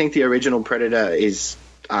 I just think the original Predator is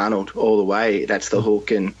Arnold all the way. That's the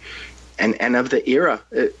hook, and of the era.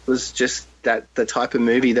 It was just the type of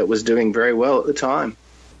movie that was doing very well at the time.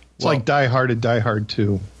 It's like Die Hard and Die Hard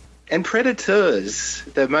 2. And Predators,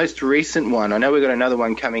 the most recent one, I know we've got another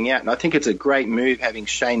one coming out, and I think it's a great move having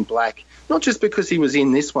Shane Black, not just because he was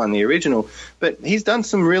in this one, the original, but he's done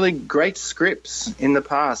some really great scripts in the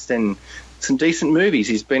past and some decent movies.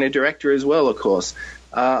 He's been a director as well, of course.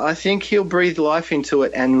 I think he'll breathe life into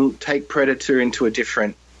it and take Predator into a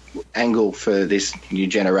different angle for this new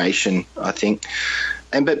generation, I think.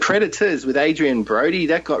 But Predators with Adrian Brody,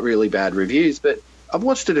 that got really bad reviews, but I've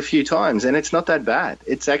watched it a few times, and it's not that bad.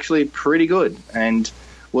 It's actually pretty good and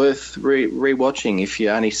worth re-watching if you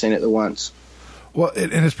only seen it the once. Well,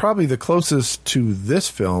 and it's probably the closest to this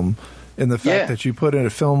film in the fact that you put in a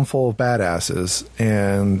film full of badasses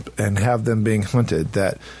and have them being hunted.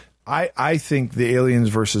 That I think the Aliens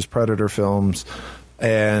versus Predator films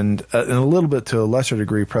and a little bit to a lesser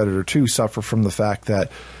degree Predator 2 suffer from the fact that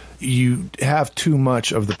you have too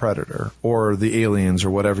much of the Predator or the aliens or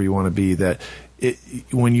whatever you want to be, that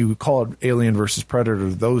when you call it Alien versus Predator,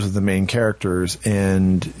 those are the main characters,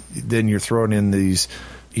 and then you're throwing in these,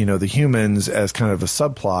 the humans as kind of a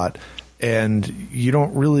subplot, and you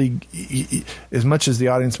don't really, as much as the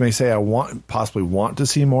audience may say, I possibly want to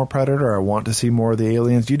see more Predator, I want to see more of the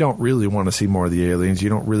aliens, you don't really want to see more of the aliens, you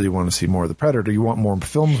don't really want to see more of the Predator, you want more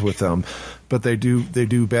films with them, but they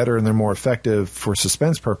do better and they're more effective for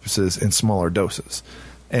suspense purposes in smaller doses.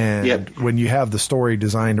 And when you have the story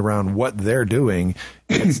designed around what they're doing,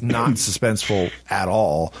 it's not suspenseful at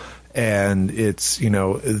all. And it's,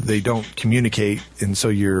 they don't communicate. And so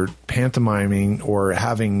you're pantomiming or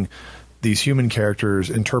having these human characters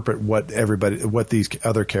interpret what these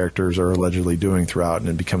other characters are allegedly doing throughout. And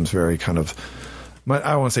it becomes very kind of, I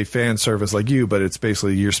don't want to say fan service like you, but it's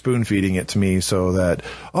basically you're spoon feeding it to me so that,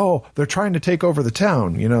 they're trying to take over the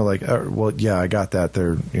town, I got that.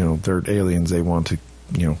 They're aliens. They want to,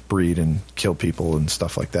 breed and kill people and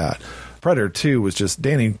stuff like that. Predator 2 was just,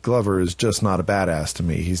 Danny Glover is just not a badass to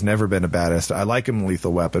me. He's never been a badass. I like him in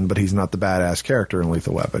Lethal Weapon, but he's not the badass character in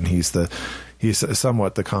Lethal Weapon. He's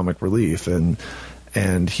somewhat the comic relief,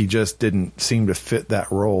 and he just didn't seem to fit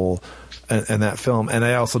that role in that film. And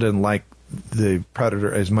I also didn't like the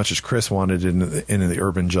Predator as much as Chris wanted in the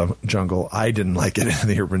urban jungle. I didn't like it in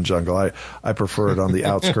the urban jungle. I prefer it on the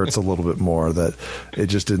outskirts a little bit more. That it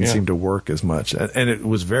just didn't seem to work as much, and it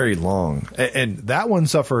was very long. And that one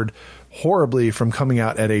suffered horribly from coming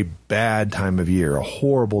out at a bad time of year, a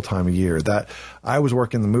horrible time of year. That I was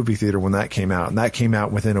working in the movie theater when that came out, and that came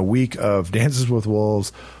out within a week of Dances with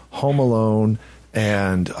Wolves, Home Alone,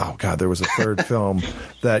 and there was a third film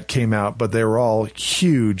that came out, but they were all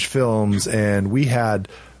huge films, and we had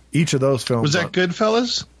each of those films. Was that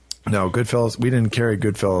Goodfellas? No, Goodfellas. We didn't carry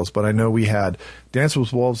Goodfellas, but I know we had Dance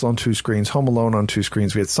with Wolves on 2 screens, Home Alone on 2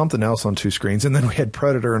 screens. We had something else on 2 screens, and then we had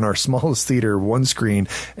Predator in our smallest theater, 1 screen,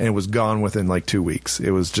 and it was gone within like 2 weeks.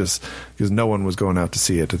 It was just because no one was going out to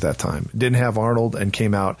see it at that time. Didn't have Arnold, and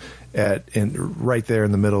came out right there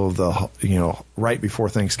in the middle of the right before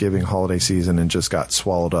Thanksgiving holiday season, and just got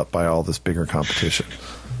swallowed up by all this bigger competition.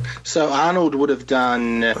 So Arnold would have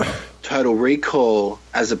done Total Recall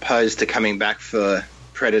as opposed to coming back for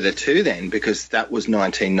Predator 2 then, because that was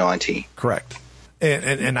 1990. Correct.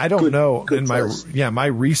 And I don't know in my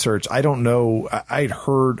research, I don't know. I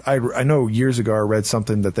know years ago I read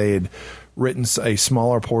something that they had written a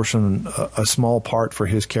small part for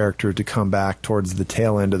his character to come back towards the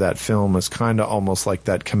tail end of that film as kind of almost like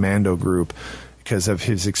that commando group, because of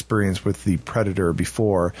his experience with the Predator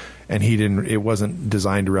before, and it wasn't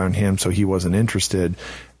designed around him, so he wasn't interested.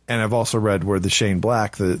 And I've also read where the Shane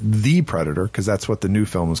Black, the Predator, because that's what the new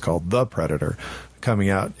film is called, The Predator, coming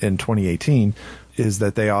out in 2018, is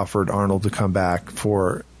that they offered Arnold to come back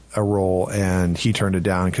for a role, and he turned it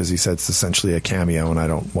down because he said it's essentially a cameo, and I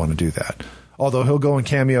don't want to do that. Although he'll go and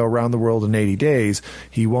cameo Around the World in 80 Days,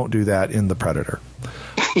 he won't do that in The Predator.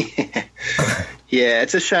 Yeah,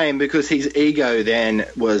 it's a shame because his ego then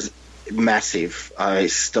was massive.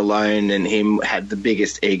 Stallone and him had the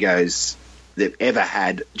biggest egos they've ever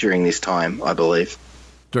had during this time, I believe.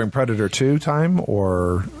 During Predator 2 time,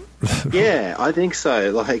 or? Yeah, I think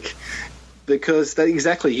so. Because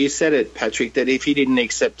exactly, you said it, Patrick, that if he didn't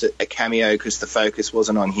accept a cameo because the focus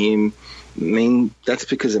wasn't on him, I mean, that's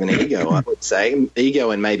because of an ego, I would say.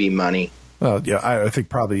 Ego and maybe money. Well, yeah, I think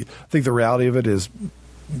the reality of it is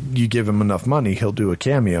you give him enough money, he'll do a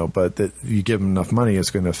cameo, but that you give him enough money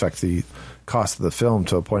is going to affect the cost of the film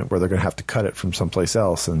to a point where they're going to have to cut it from someplace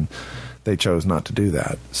else, and they chose not to do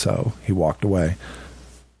that. So he walked away.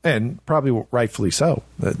 And probably rightfully so.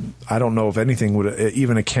 I don't know if anything would,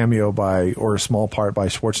 even a cameo by or a small part by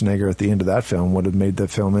Schwarzenegger at the end of that film would have made the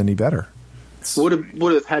film any better.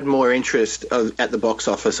 Would have had more interest at the box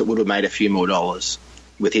office. It would have made a few more dollars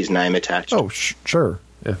with his name attached. Oh, sure.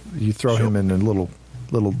 If you throw him in a little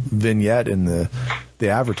vignette in the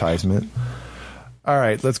advertisement. All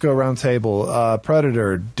right, let's go around table.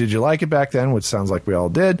 Predator, did you like it back then? Which sounds like we all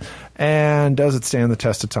did. And does it stand the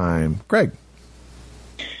test of time? Greg?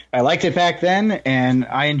 I liked it back then, and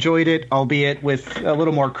I enjoyed it, albeit with a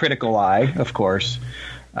little more critical eye, of course.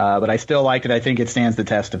 But I still liked it. I think it stands the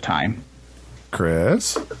test of time.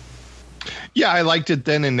 Chris? Yeah, I liked it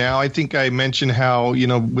then and now. I think I mentioned how,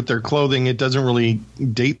 with their clothing, it doesn't really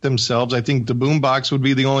date themselves. I think the boombox would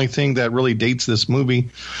be the only thing that really dates this movie.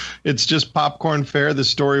 It's just popcorn fare. The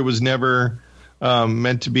story was never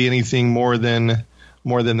meant to be anything more than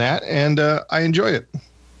that, and I enjoy it.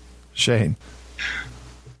 Shane?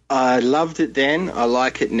 I loved it then. I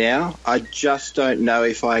like it now. I just don't know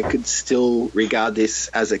if I could still regard this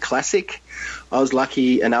as a classic. I was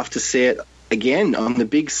lucky enough to see it again on the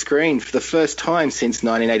big screen for the first time since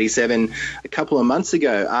 1987. A couple of months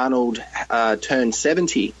ago, Arnold turned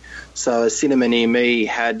 70. So a cinema near me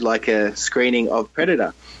had like a screening of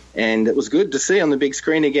Predator. And it was good to see on the big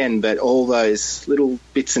screen again, but all those little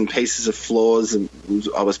bits and pieces of flaws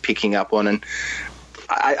I was picking up on, and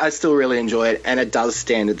I still really enjoy it, and it does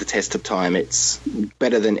stand at the test of time. It's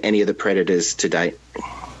better than any of the Predators to date.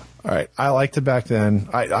 All right. I liked it back then.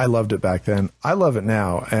 I loved it back then. I love it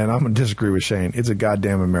now, and I'm going to disagree with Shane. It's a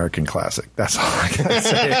goddamn American classic. That's all I got to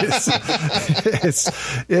say.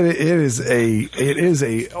 It is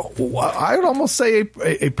a I would almost say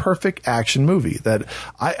a perfect action movie that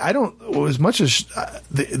I don't, as much as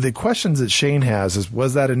the questions that Shane has is,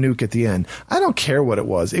 was that a nuke at the end? I don't care what it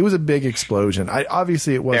was. It was a big explosion.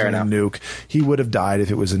 Obviously it wasn't a nuke. He would have died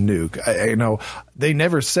if it was a nuke. They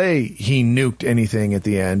never say he nuked anything at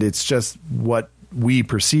the end. It's just what we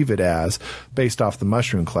perceive it as based off the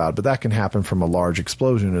mushroom cloud, but that can happen from a large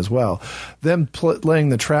explosion as well. Them laying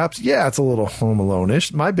the traps, yeah, it's a little Home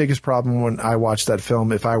Alone-ish. My biggest problem when I watched that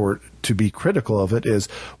film, if I were to be critical of it, is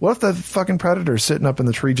what if the fucking Predator's sitting up in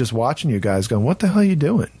the tree just watching you guys going, what the hell are you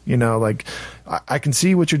doing? I can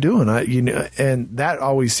see what you're doing. And that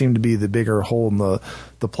always seemed to be the bigger hole in the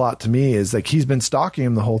plot to me, is like he's been stalking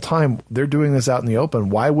him the whole time. They're doing this out in the open.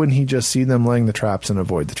 Why wouldn't he just see them laying the traps and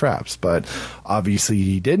avoid the traps? But obviously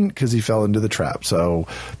he didn't, because he fell into the trap. So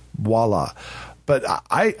voila. But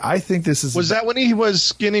I think this is... Was that when he was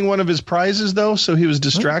skinning one of his prizes, though, so he was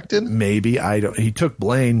distracted? Maybe. He took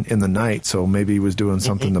Blaine in the night, so maybe he was doing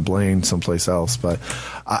something to Blaine someplace else. But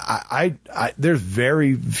there's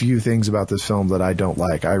very few things about this film that I don't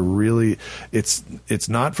like. It's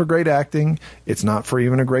not for great acting. It's not for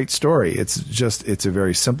even a great story. It's a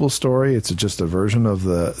very simple story. It's just a version of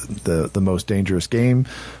the Most Dangerous Game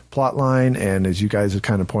plot line. And as you guys have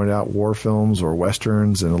kind of pointed out, war films or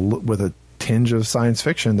Westerns, and with a tinge of science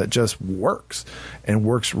fiction that just works and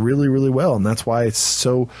works really, really well. And that's why it's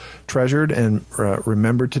so treasured and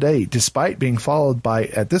remembered today, despite being followed by,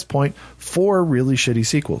 at this point, 4 really shitty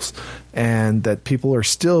sequels, and that people are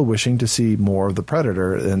still wishing to see more of the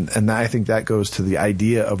Predator. And I think that goes to the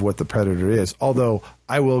idea of what the Predator is. Although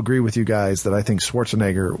I will agree with you guys that I think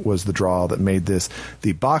Schwarzenegger was the draw that made this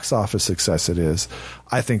the box office success it is.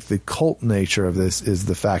 I think the cult nature of this is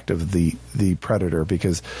the fact of the Predator,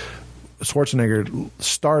 because Schwarzenegger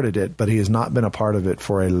started it, but he has not been a part of it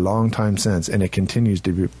for a long time since, and it continues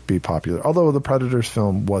to be popular. Although the Predators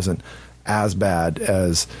film wasn't as bad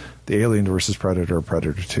as the Alien vs. Predator or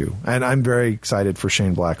Predator 2. And I'm very excited for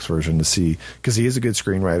Shane Black's version to see, because he is a good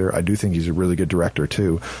screenwriter. I do think he's a really good director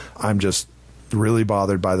too. I'm just really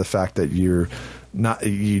bothered by the fact that you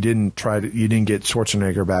didn't get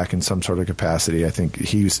Schwarzenegger back in some sort of capacity. I think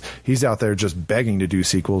he's out there just begging to do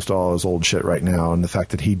sequels to all his old shit right now, and the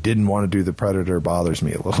fact that he didn't want to do the Predator bothers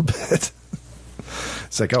me a little bit.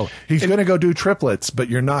 It's like, he's going to go do triplets, but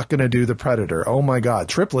you're not going to do the Predator. Oh my God,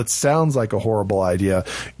 triplets sounds like a horrible idea.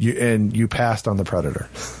 You passed on the Predator.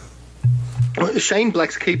 Shane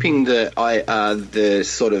Black's keeping the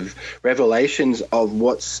sort of revelations of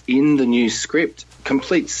what's in the new script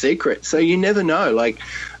complete secret. So you never know. Like,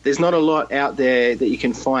 there's not a lot out there that you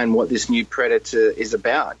can find what this new Predator is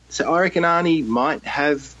about. So I reckon Arnie might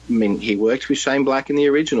have, I mean, he worked with Shane Black in the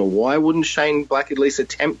original. Why wouldn't Shane Black at least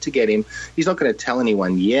attempt to get him? He's not going to tell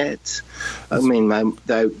anyone yet. I mean,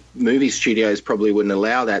 the movie studios probably wouldn't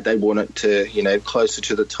allow that. They want it to, you know, closer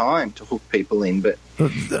to the time to hook people in. But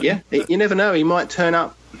yeah, you never know. He might turn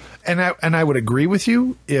up. And I would agree with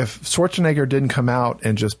you if Schwarzenegger didn't come out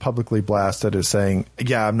and just publicly blast it as saying,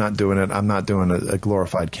 yeah, I'm not doing it. I'm not doing a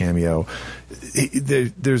glorified cameo.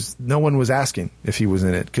 There's no one was asking if he was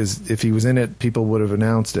in it, because if he was in it, people would have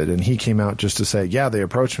announced it. And he came out just to say, yeah, they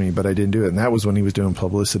approached me, but I didn't do it. And that was when he was doing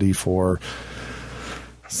publicity for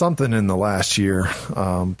something in the last year.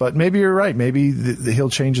 But maybe you're right. Maybe he'll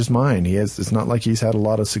change his mind. It's not like he's had a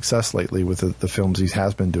lot of success lately with the films he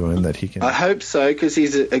has been doing that he can. I hope so, because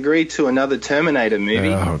he's agreed to another Terminator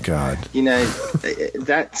movie. Oh, God. You know,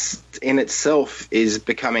 that's in itself is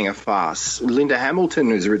becoming a farce. Linda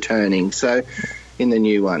Hamilton is returning, so in the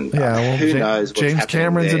new one. Yeah, well, who knows what's James happening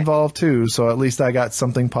Cameron's there. involved too, so at least I got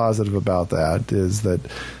something positive about that, is that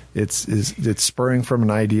it's spurring from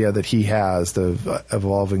an idea that he has of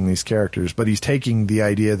evolving these characters, but he's taking the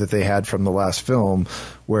idea that they had from the last film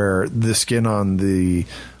where the skin on the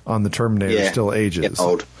Terminator still ages. Yeah,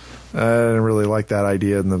 old. I didn't really like that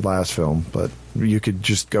idea in the last film, but you could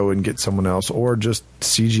just go and get someone else or just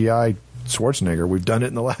CGI Schwarzenegger. We've done it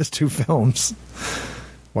in the last two films.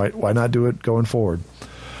 Why not do it going forward?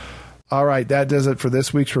 All right, that does it for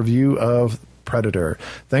this week's review of Predator.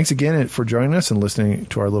 Thanks again for joining us and listening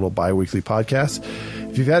to our little bi-weekly podcast.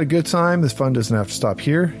 If you've had a good time, this fun doesn't have to stop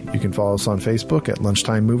here. You can follow us on Facebook at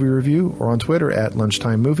Lunchtime Movie Review or on Twitter at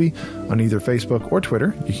Lunchtime Movie. On either Facebook or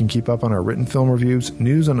Twitter, you can keep up on our written film reviews,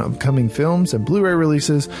 news on upcoming films and Blu-ray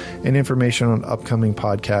releases, and information on upcoming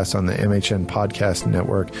podcasts on the MHN Podcast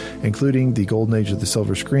Network, including The Golden Age of the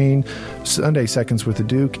Silver Screen, Sunday Seconds with the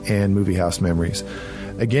Duke, and Movie House Memories.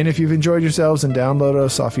 Again, if you've enjoyed yourselves and download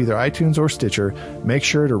us off either iTunes or Stitcher, make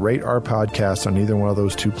sure to rate our podcast on either one of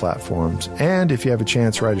those two platforms. And if you have a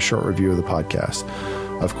chance, write a short review of the podcast.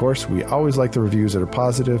 Of course, we always like the reviews that are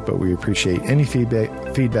positive, but we appreciate any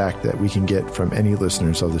feedback that we can get from any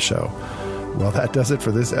listeners of the show. Well, that does it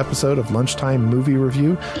for this episode of Lunchtime Movie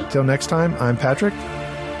Review. Till next time, I'm Patrick.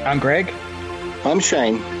 I'm Greg. I'm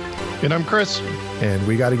Shane. And I'm Chris. And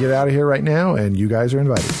we got to get out of here right now, and you guys are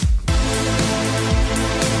invited.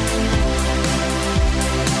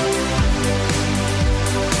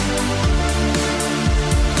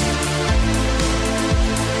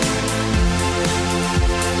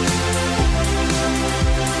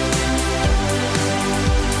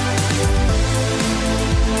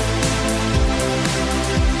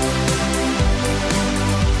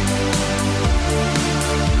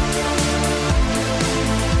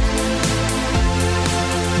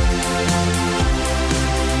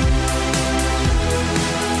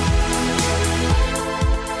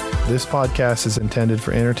 This podcast is intended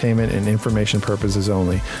for entertainment and information purposes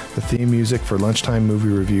only. The theme music for Lunchtime Movie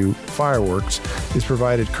Review, Fireworks, is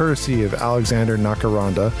provided courtesy of Alexander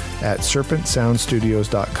Nakaranda at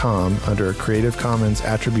serpentsoundstudios.com under a Creative Commons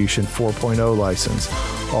Attribution 4.0 license.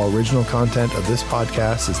 All original content of this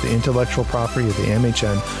podcast is the intellectual property of the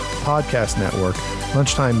MHN Podcast Network,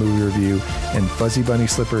 Lunchtime Movie Review, and Fuzzy Bunny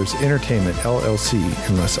Slippers Entertainment, LLC,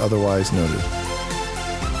 unless otherwise noted.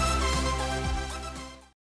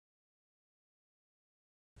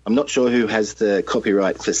 I'm not sure who has the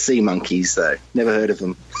copyright for Sea Monkeys, though. Never heard of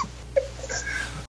them.